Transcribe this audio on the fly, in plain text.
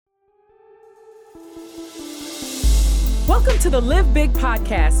Welcome to the Live Big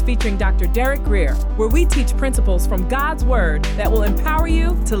podcast featuring Dr. Derek Grier, where we teach principles from God's Word that will empower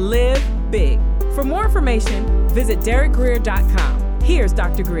you to live big. For more information, visit derekgrier.com. Here's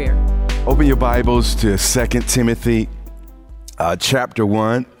Dr. Grier. Open your Bibles to 2 Timothy chapter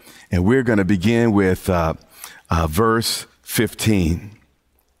 1, and we're going to begin with verse 15.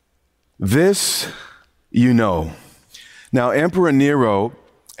 This you know. Now, Emperor Nero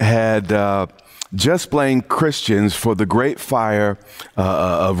had just blamed Christians for the Great Fire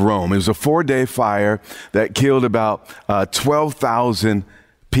of Rome. It was a 4-day fire that killed about 12,000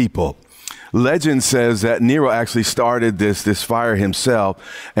 people. Legend says that Nero actually started this fire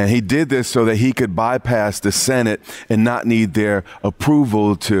himself, and he did this so that he could bypass the Senate and not need their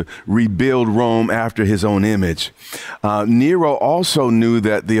approval to rebuild Rome after his own image. Nero also knew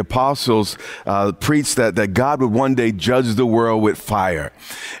that the apostles preached that God would one day judge the world with fire.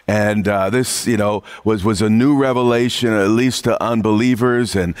 And this, was a new revelation, at least to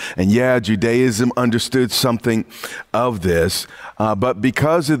unbelievers. And Judaism understood something of this. But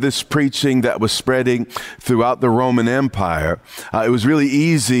because of this preaching that was spreading throughout the Roman Empire, it was really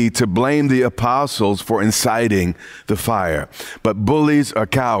easy to blame the apostles for inciting the fire. But bullies are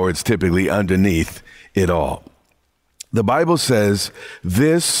cowards typically underneath it all. The Bible says,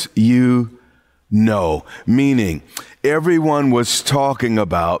 this you know, meaning everyone was talking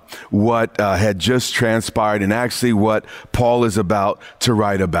about what had just transpired and actually what Paul is about to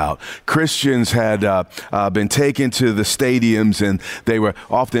write about. Christians had been taken to the stadiums, and they were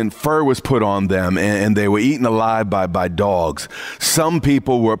often, fur was put on them, and they were eaten alive by dogs. Some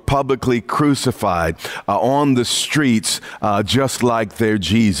people were publicly crucified on the streets just like their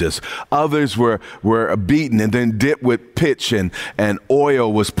Jesus. Others were beaten and then dipped with pitch, and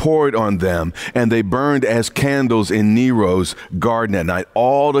oil was poured on them, and they burned as candles in Nero's garden at night,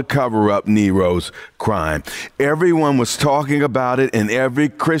 all to cover up Nero's crime. Everyone was talking about it, and every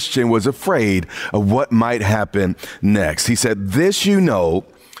Christian was afraid of what might happen next. He said, this you know,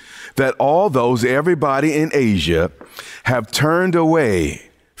 that everybody in Asia have turned away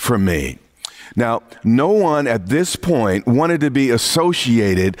from me. Now, no one at this point wanted to be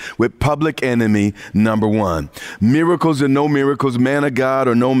associated with public enemy number one. Miracles or no miracles, man of God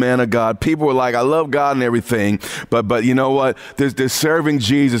or no man of God. People were like, I love God and everything, but you know what? This serving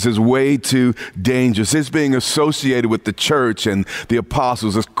Jesus is way too dangerous. This being associated with the church and the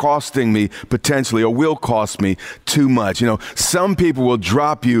apostles is costing me potentially, or will cost me, too much. Some people will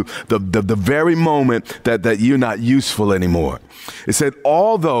drop you the very moment that you're not useful anymore. It said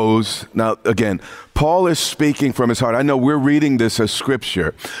all those, now again, Paul is speaking from his heart. I know we're reading this as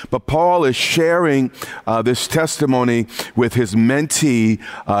scripture, but Paul is sharing this testimony with his mentee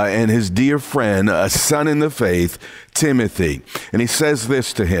and his dear friend, a son in the faith, Timothy. And he says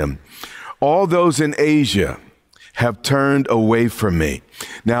this to him, all those in Asia have turned away from me.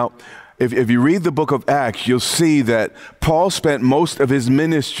 Now, if you read the book of Acts, you'll see that Paul spent most of his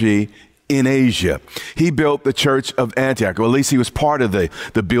ministry in Asia. He built the church of Antioch, or at least he was part of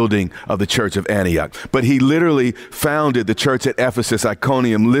the building of the church of Antioch. But he literally founded the church at Ephesus,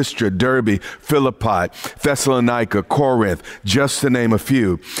 Iconium, Lystra, Derbe, Philippi, Thessalonica, Corinth, just to name a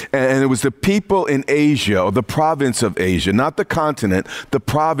few. And it was the people in Asia, or the province of Asia, not the continent, the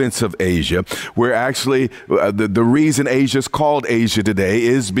province of Asia, where actually the reason Asia is called Asia today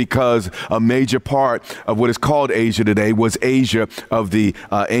is because a major part of what is called Asia today was Asia of the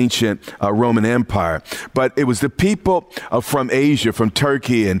ancient Roman Empire. But it was the people from Asia, from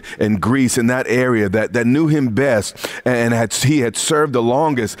Turkey and Greece, in that area that knew him best, and he had served the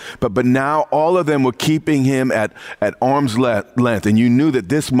longest. But now all of them were keeping him at arm's length, and you knew that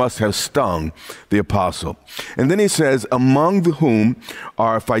this must have stung the apostle. And then he says, among whom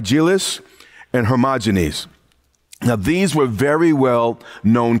are Phygellus and Hermogenes. Now, these were very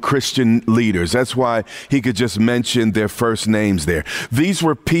well-known Christian leaders. That's why he could just mention their first names there. These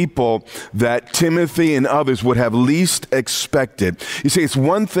were people that Timothy and others would have least expected. You see, it's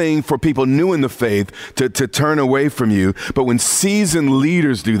one thing for people new in the faith to turn away from you, but when seasoned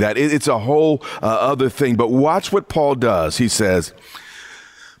leaders do that, it's a whole other thing. But watch what Paul does. He says,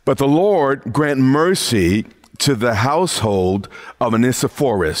 but the Lord grant mercy to the household of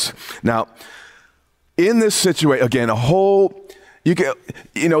Onesiphorus. Now, in this situation, again,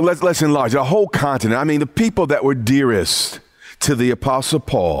 let's enlarge a whole continent. I mean, the people that were dearest to the Apostle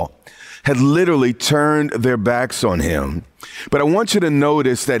Paul had literally turned their backs on him. But I want you to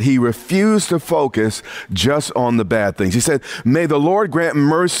notice that he refused to focus just on the bad things. He said, may the Lord grant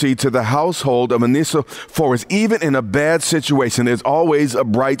mercy to the household of Onesiphorus. Even in a bad situation, there's always a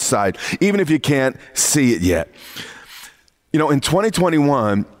bright side, even if you can't see it yet. In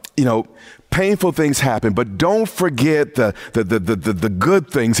 2021, Painful things happen, but don't forget the good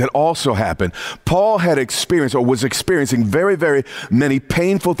things that also happen. Paul had experienced or was experiencing very, very many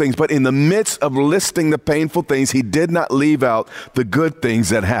painful things, but in the midst of listing the painful things, he did not leave out the good things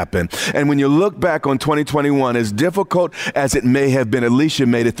that happened. And when you look back on 2021, as difficult as it may have been, at least you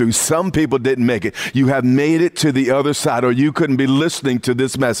made it through. Some people didn't make it. You have made it to the other side, or you couldn't be listening to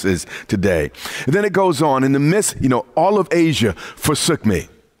this message today. And then it goes on, in the midst, all of Asia forsook me.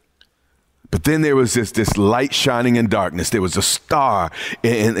 But then there was this light shining in darkness. There was a star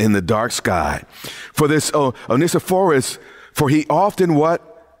in the dark sky. For this Onesiphorus, for he often what?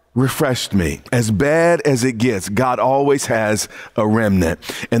 Refreshed me. As bad as it gets, God always has a remnant.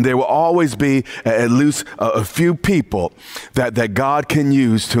 And there will always be at least a few people that God can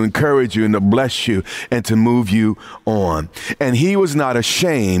use to encourage you and to bless you and to move you on. And he was not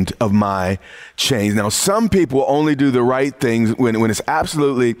ashamed of my change. Now, some people only do the right things when it's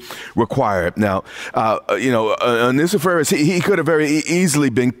absolutely required. Now, Onesiphorus, he could have very easily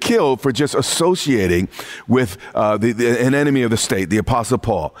been killed for just associating with an enemy of the state, the Apostle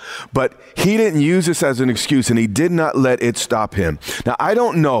Paul. But he didn't use this as an excuse, and he did not let it stop him. Now, I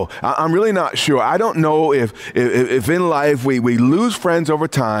don't know. I'm really not sure. I don't know if in life we lose friends over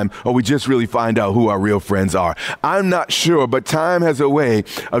time, or we just really find out who our real friends are. I'm not sure, but time has a way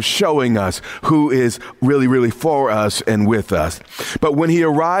of showing us who is really, really for us and with us. But when he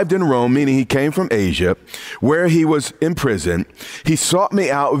arrived in Rome, meaning he came from Asia, where he was imprisoned, he sought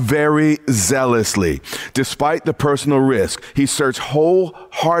me out very zealously. Despite the personal risk, he searched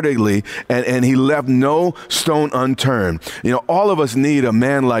wholeheartedly, and he left no stone unturned. All of us need a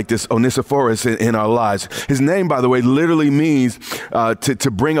man like this Onesiphorus in our lives. His name, by the way, literally means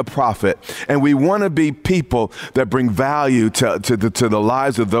to bring a profit. And we want to be people that bring value to the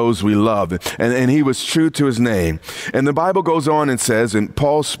lives of those we love. And he was true to his name. And the Bible goes on and says, and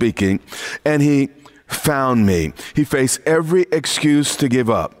Paul speaking, and he found me. He faced every excuse to give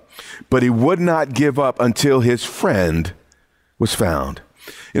up, but he would not give up until his friend was found.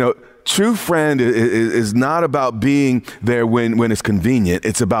 True friend is not about being there when it's convenient.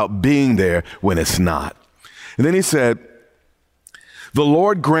 It's about being there when it's not. And then he said, the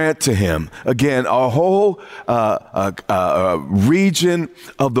Lord grant to him, again, a whole region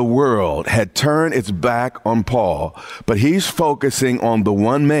of the world had turned its back on Paul, but he's focusing on the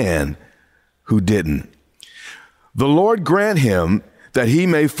one man who didn't. The Lord grant him that he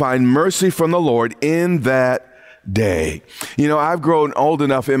may find mercy from the Lord in that day. I've grown old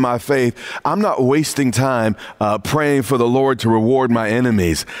enough in my faith. I'm not wasting time praying for the Lord to reward my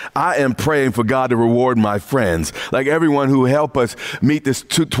enemies. I am praying for God to reward my friends. Like everyone who help us meet this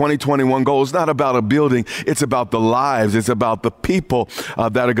 2021 goal. It's not about a building. It's about the lives. It's about the people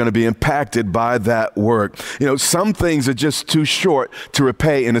that are going to be impacted by that work. Some things are just too short to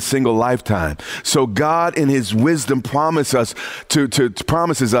repay in a single lifetime. So God in his wisdom promises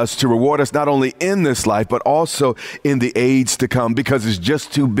us to reward us not only in this life, but also in the age to come, because it's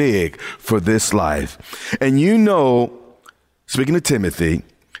just too big for this life. And speaking to Timothy,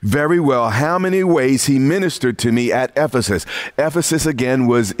 very well how many ways he ministered to me at Ephesus. Ephesus, again,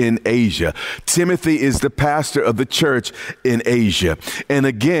 was in Asia. Timothy is the pastor of the church in Asia. And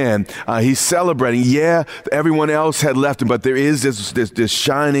again, he's celebrating. Yeah, everyone else had left him, but there is this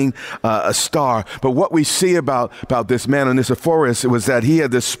shining star. But what we see about this man, Onesiphorus, was that he had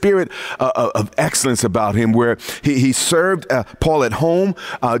the spirit of excellence about him, where he served Paul at home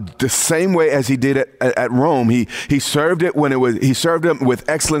the same way as he did at Rome. He served him with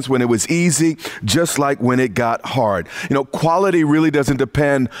excellence when it was easy, just like when it got hard. Quality really doesn't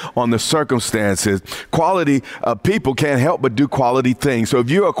depend on the circumstances. Quality people can't help but do quality things. So if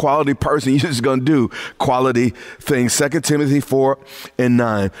you're a quality person, you're just going to do quality things. 2 Timothy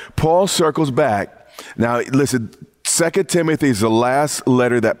 4:9. Paul circles back. Now, listen, 2 Timothy is the last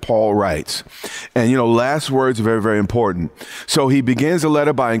letter that Paul writes. And, last words are very, very important. So he begins the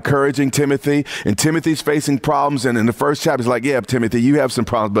letter by encouraging Timothy, and Timothy's facing problems. And in the first chapter, he's like, yeah, Timothy, you have some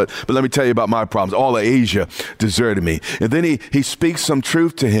problems, but let me tell you about my problems. All of Asia deserted me. And then he speaks some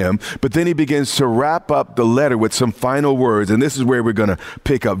truth to him, but then he begins to wrap up the letter with some final words. And this is where we're going to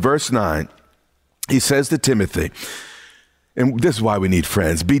pick up. Verse 9, he says to Timothy, and this is why we need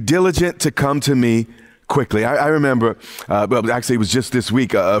friends, be diligent to come to me quickly. I remember, well, actually, it was just this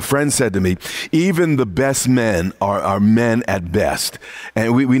week, a friend said to me, even the best men are men at best,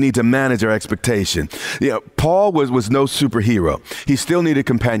 and we need to manage our expectation. Paul was no superhero. He still needed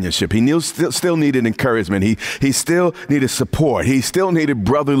companionship. He still needed encouragement. He still needed support. He still needed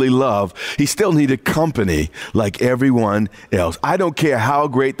brotherly love. He still needed company like everyone else. I don't care how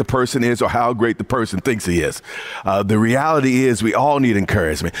great the person is or how great the person thinks he is. The reality is we all need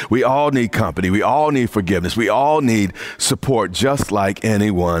encouragement. We all need company. We all need forgiveness. We all need support just like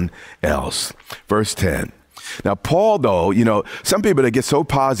anyone else. Verse 10. Now, Paul, though, some people that get so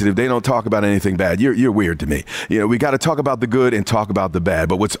positive, they don't talk about anything bad. You're weird to me. We got to talk about the good and talk about the bad.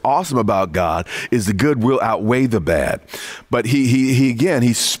 But what's awesome about God is the good will outweigh the bad. But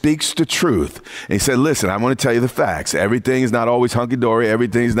he speaks the truth. And he said, listen, I want to tell you the facts. Everything is not always hunky-dory.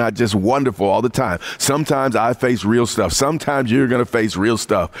 Everything's not just wonderful all the time. Sometimes I face real stuff. Sometimes you're going to face real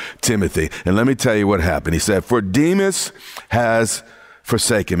stuff, Timothy. And let me tell you what happened. He said, for Demas has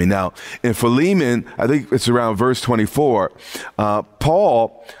forsaken me. Now, in Philemon, I think it's around verse 24,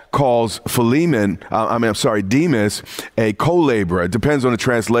 Paul calls Demas a co-laborer. It depends on the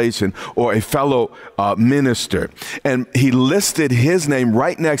translation, or a fellow minister. And he listed his name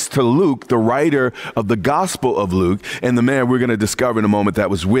right next to Luke, the writer of the Gospel of Luke, and the man we're going to discover in a moment that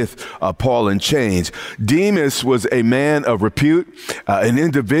was with Paul in chains. Demas was a man of repute, an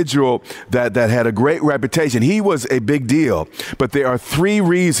individual that had a great reputation. He was a big deal. But there are three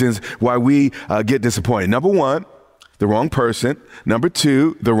reasons why we get disappointed. Number one, the wrong person. Number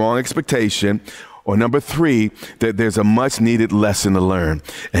two, the wrong expectation. Or number three, that there's a much needed lesson to learn.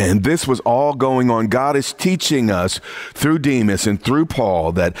 And this was all going on. God is teaching us through Demas and through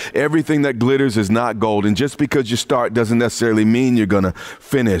Paul that everything that glitters is not gold. And just because you start doesn't necessarily mean you're going to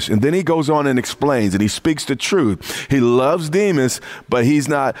finish. And then he goes on and explains, and he speaks the truth. He loves Demas, but he's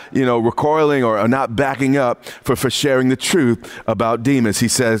not, recoiling or not backing up for sharing the truth about Demas. He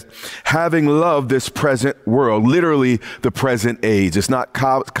says, having loved this present world, literally the present age. It's not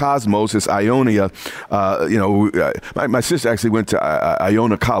cosmos, it's Ionia. My sister actually went to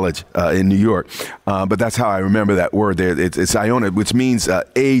Iona College in New York, but that's how I remember that word there. It's Iona, which means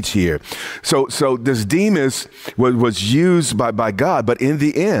age here. So this Demas was used by God, but in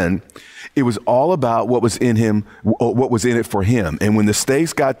the end, it was all about what was in him, what was in it for him. And when the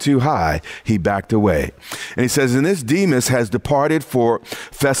stakes got too high, he backed away. And he says, and this Demas has departed for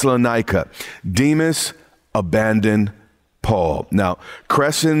Thessalonica. Demas abandoned Paul. Now,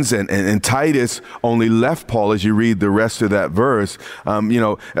 Crescens and Titus only left Paul as you read the rest of that verse.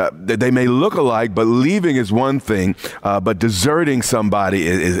 They may look alike, but leaving is one thing, but deserting somebody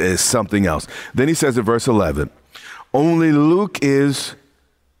is something else. Then he says in verse 11, only Luke is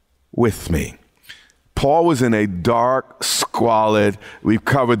with me. Paul was in a dark, squalid, we've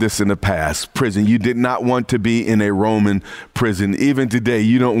covered this in the past, prison. You did not want to be in a Roman prison. Even today,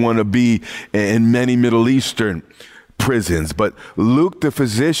 you don't want to be in many Middle Eastern prisons. But Luke, the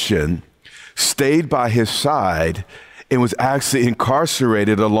physician, stayed by his side and was actually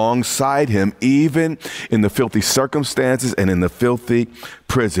incarcerated alongside him, even in the filthy circumstances and in the filthy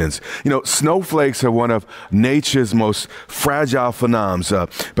prisons. Snowflakes are one of nature's most fragile phenomena,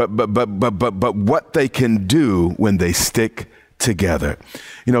 but what they can do when they stick together.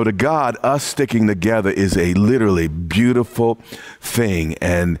 To God, us sticking together is a literally beautiful thing.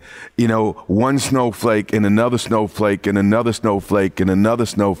 And, one snowflake and another snowflake and another snowflake and another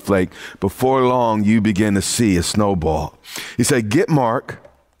snowflake, before long, you begin to see a snowball. He said, get Mark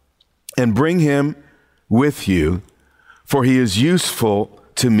and bring him with you, for he is useful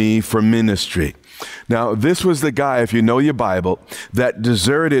to me for ministry. Now, this was the guy, if you know your Bible, that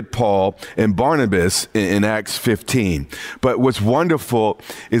deserted Paul and Barnabas in Acts 15. But what's wonderful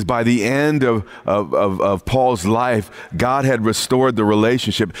is by the end of Paul's life, God had restored the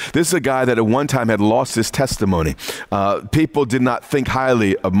relationship. This is a guy that at one time had lost his testimony. People did not think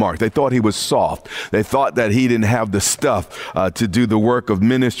highly of Mark. They thought he was soft. They thought that he didn't have the stuff to do the work of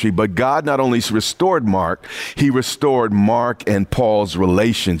ministry. But God not only restored Mark, he restored Mark and Paul's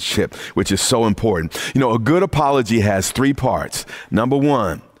relationship, which is so important. A good apology has three parts. Number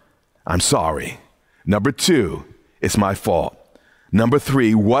one, I'm sorry. Number two, it's my fault. Number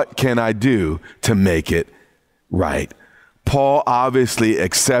three, what can I do to make it right? Paul obviously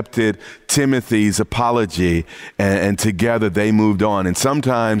accepted Timothy's apology, and together they moved on. And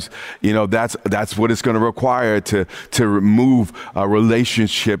sometimes, that's what it's going to require to move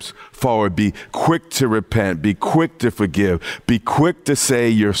relationships forward. Be quick to repent, be quick to forgive, be quick to say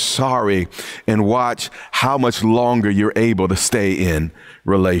you're sorry, and watch how much longer you're able to stay in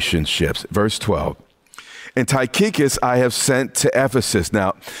relationships. Verse 12. and Tychicus I have sent to Ephesus.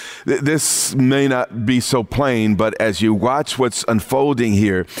 Now, this may not be so plain, but as you watch what's unfolding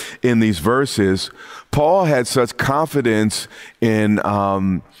here in these verses, Paul had such confidence in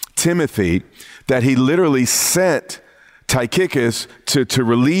Timothy that he literally sent Tychicus to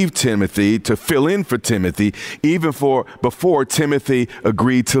relieve Timothy, to fill in for Timothy, even before Timothy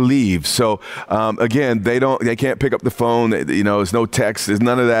agreed to leave. So again, they can't pick up the phone. There's no text. There's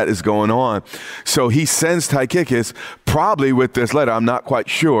none of that is going on. So he sends Tychicus, probably with this letter, I'm not quite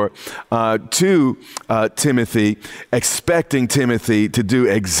sure, to Timothy, expecting Timothy to do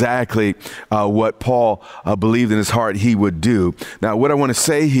exactly what Paul believed in his heart he would do. Now, what I want to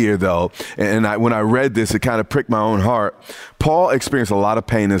say here, though, and when I read this, it kind of pricked my own heart. Paul experienced a lot of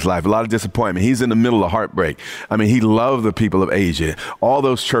pain in his life, a lot of disappointment. He's in the middle of heartbreak. I mean, he loved the people of Asia, all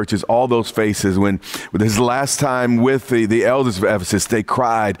those churches, all those faces. When his last time with the elders of Ephesus, they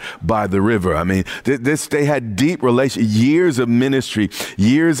cried by the river. I mean, they had deep relations, years of ministry,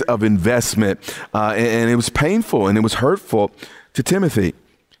 years of investment, and it was painful and it was hurtful to Timothy.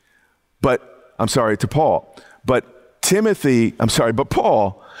 To Paul. But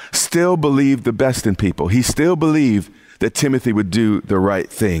Paul still believed the best in people. He still believed that Timothy would do the right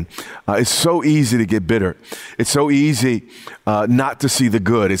thing. It's so easy to get bitter. It's so easy not to see the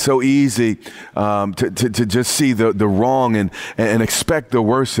good. It's so easy to just see the wrong and expect the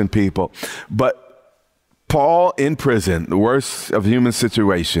worst in people. But Paul in prison, the worst of human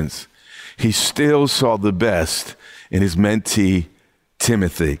situations, he still saw the best in his mentee,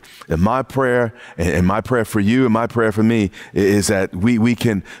 Timothy. And my prayer for you and my prayer for me is that we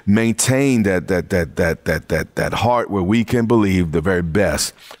can maintain that heart where we can believe the very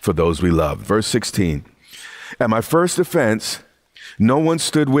best for those we love. Verse 16, at my first offense, no one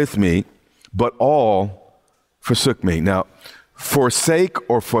stood with me, but all forsook me. Now, forsake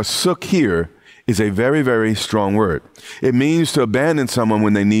or forsook here is a very, very strong word. It means to abandon someone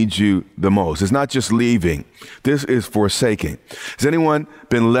when they need you the most. It's not just leaving. This is forsaking. Has anyone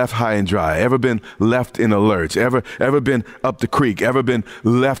been left high and dry? Ever been left in a lurch? Ever been up the creek? Ever been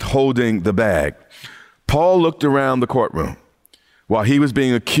left holding the bag? Paul looked around the courtroom while he was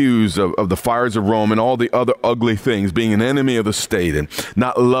being accused of the fires of Rome and all the other ugly things, being an enemy of the state and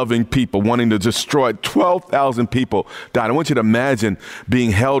not loving people, wanting to destroy. 12,000 people died. I want you to imagine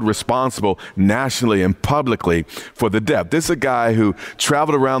being held responsible nationally and publicly for the death. This is a guy who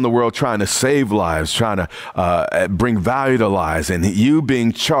traveled around the world trying to save lives, trying to bring value to lives, and you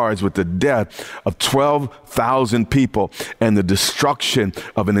being charged with the death of 12,000 people and the destruction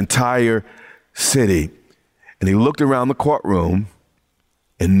of an entire city. And he looked around the courtroom,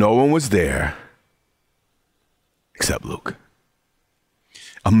 and no one was there except Luke.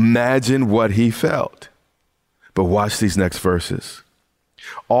 Imagine what he felt. But watch these next verses.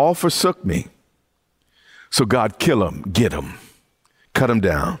 All forsook me. So God, kill him, get him, cut him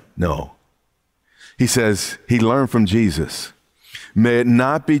down. No. He says he learned from Jesus. May it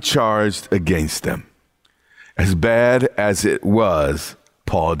not be charged against them. As bad as it was,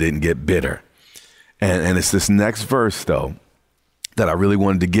 Paul didn't get bitter. And it's this next verse, though, that I really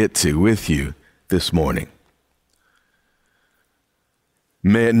wanted to get to with you this morning.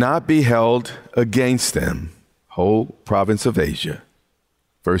 May it not be held against them, whole province of Asia.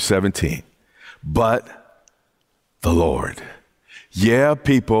 Verse 17, but the Lord. Yeah,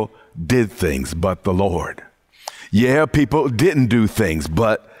 people did things, but the Lord. Yeah, people didn't do things,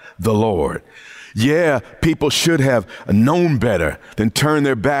 but the Lord. Yeah, people should have known better than turn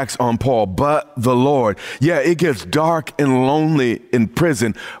their backs on Paul, but the Lord. Yeah, it gets dark and lonely in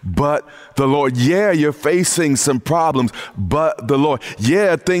prison, but the Lord. Yeah, you're facing some problems, but the Lord.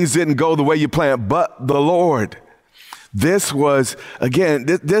 Yeah, things didn't go the way you planned, but the Lord. This was, again,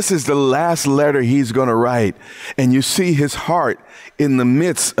 this is the last letter he's going to write. And you see his heart in the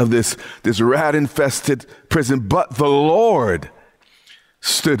midst of this rat-infested prison, but the Lord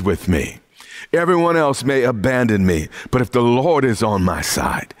stood with me. Everyone else may abandon me, but if the Lord is on my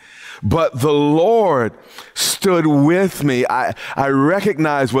side, but the Lord stood with me. I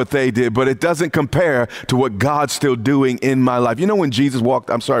recognize what they did, but it doesn't compare to what God's still doing in my life. You know, when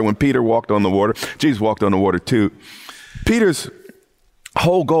when Peter walked on the water, Jesus walked on the water too. Peter's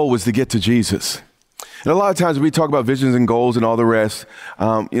whole goal was to get to Jesus. And a lot of times when we talk about visions and goals and all the rest,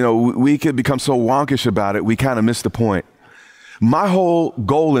 we could become so wonkish about it, we kind of miss the point. My whole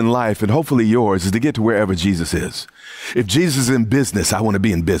goal in life, and hopefully yours, is to get to wherever Jesus is. If Jesus is in business, I want to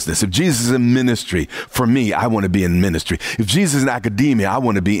be in business. If Jesus is in ministry, for me, I want to be in ministry. If Jesus is in academia, I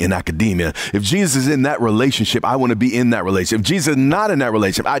want to be in academia. If Jesus is in that relationship, I want to be in that relationship. If Jesus is not in that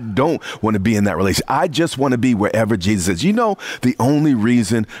relationship, I don't want to be in that relationship. I just want to be wherever Jesus is. You know, the only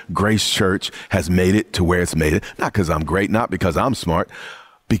reason Grace Church has made it to where it's made it, not because I'm great, not because I'm smart,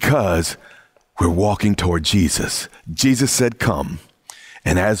 because we're walking toward Jesus. Jesus said, come.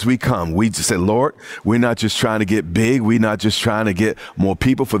 And as we come, we just say, Lord, we're not just trying to get big. We're not just trying to get more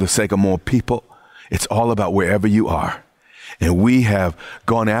people for the sake of more people. It's all about wherever you are. And we have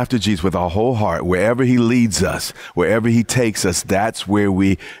gone after Jesus with our whole heart. Wherever he leads us, wherever he takes us, that's where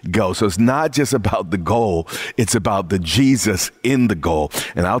we go. So it's not just about the goal. It's about the Jesus in the goal.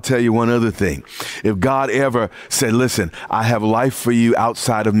 And I'll tell you one other thing. If God ever said, listen, I have life for you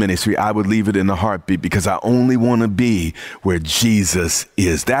outside of ministry, I would leave it in a heartbeat because I only want to be where Jesus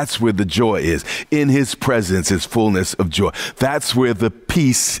is. That's where the joy is. In his presence is fullness of joy. That's where the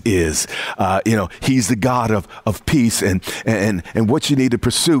peace is. He's the God of peace and what you need to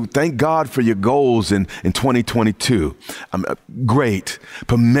pursue. Thank God for your goals in 2022. Great,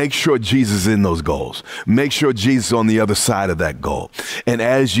 but make sure Jesus is in those goals. Make sure Jesus is on the other side of that goal. And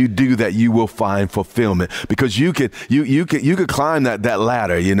as you do that, you will find fulfillment because you could climb that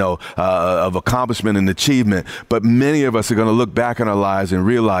ladder, of accomplishment and achievement. But many of us are going to look back on our lives and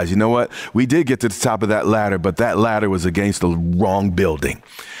realize, you know what? We did get to the top of that ladder, but that ladder was against the wrong building.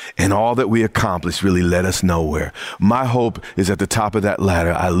 And all that we accomplished really led us nowhere. My hope is at the top of that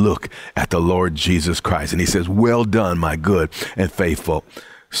ladder, I look at the Lord Jesus Christ. And he says, well done, my good and faithful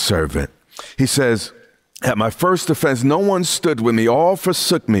servant. He says, at my first offense, no one stood with me, all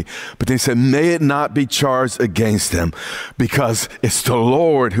forsook me. But they said, may it not be charged against them, because it's the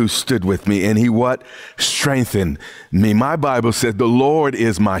Lord who stood with me. And he what? Strengthened me. My Bible said the Lord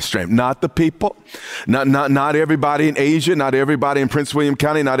is my strength, not the people, not everybody in Asia, not everybody in Prince William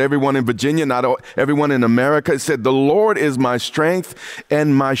County, not everyone in Virginia, not everyone in America. It said the Lord is my strength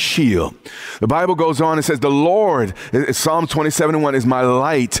and my shield. The Bible goes on and says the Lord, Psalm 27:1, is my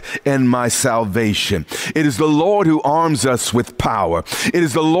light and my salvation. It is the Lord who arms us with power. It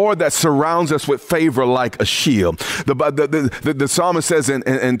is the Lord that surrounds us with favor like a shield. The psalmist says in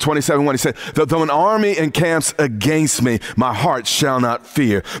 27:1, he said, though an army encamps against me, my heart shall not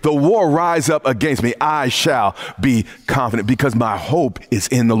fear. The war rise up against me, I shall be confident because my hope is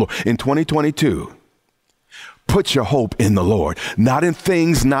in the Lord. In 2022, put your hope in the Lord, not in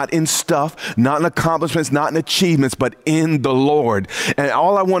things, not in stuff, not in accomplishments, not in achievements, but in the Lord. And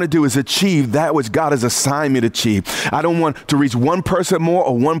all I want to do is achieve that which God has assigned me to achieve. I don't want to reach one person more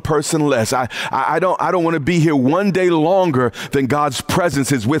or one person less. I don't want to be here one day longer than God's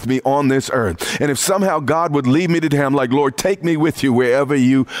presence is with me on this earth. And if somehow God would lead me to him, like, Lord, take me with you wherever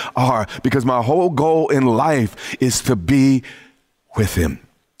you are, because my whole goal in life is to be with him.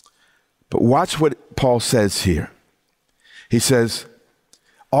 But watch what Paul says here. He says,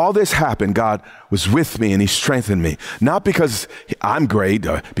 all this happened, God was with me and he strengthened me. Not because I'm great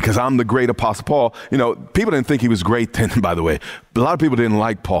or because I'm the great Apostle Paul. People didn't think he was great then, by the way. A lot of people didn't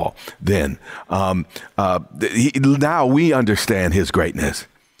like Paul then. Now we understand his greatness.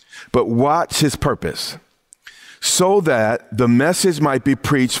 But watch his purpose. So that the message might be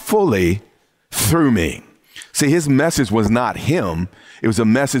preached fully through me. See, his message was not him. It was a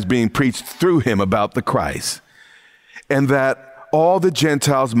message being preached through him about the Christ, and that all the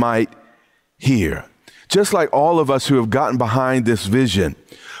Gentiles might hear. Just like all of us who have gotten behind this vision,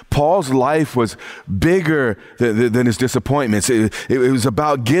 Paul's life was bigger than his disappointments. It was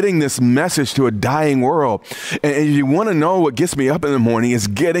about getting this message to a dying world. And you want to know what gets me up in the morning is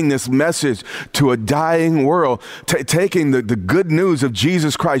getting this message to a dying world, taking the good news of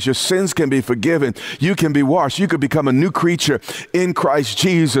Jesus Christ. Your sins can be forgiven. You can be washed. You could become a new creature in Christ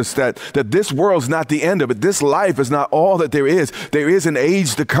Jesus, that this world's not the end of it. This life is not all that there is. There is an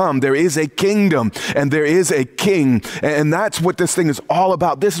age to come. There is a kingdom and there is a king. And that's what this thing is all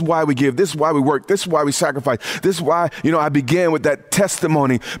about. This is why we give. This is why we work. This is why we sacrifice. This is why, I began with that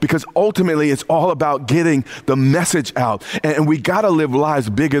testimony, because ultimately it's all about getting the message out. And we got to live lives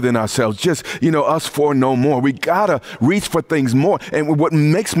bigger than ourselves. Just, us for no more. We got to reach for things more. And what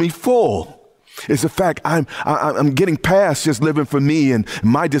makes me full is the fact I'm getting past just living for me and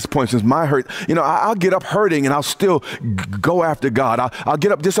my disappointments, my hurt. I'll get up hurting and I'll still go after God. I'll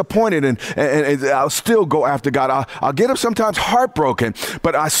get up disappointed and I'll still go after God. I'll get up sometimes heartbroken,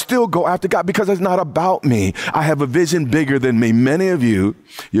 but I still go after God because it's not about me. I have a vision bigger than me. Many of you,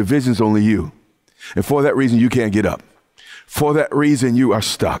 your vision's only you. And for that reason, you can't get up. For that reason, you are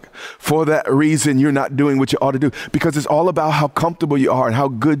stuck. For that reason, you're not doing what you ought to do, because it's all about how comfortable you are and how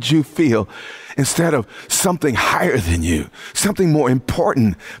good you feel, instead of something higher than you, something more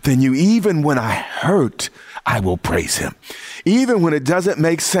important than you. Even when I hurt, I will praise him. Even when it doesn't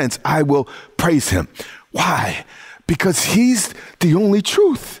make sense, I will praise him. Why? Because he's the only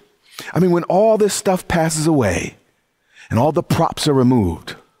truth. I mean, when all this stuff passes away and all the props are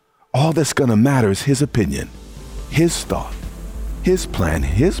removed, all that's going to matter is his opinion, his thought, his plan,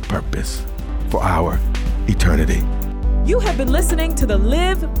 his purpose for our eternity. You have been listening to the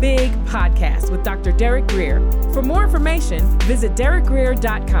Live Big podcast with Dr. Derek Grier. For more information, visit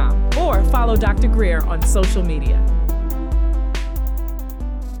derekgrier.com or follow Dr. Grier on social media.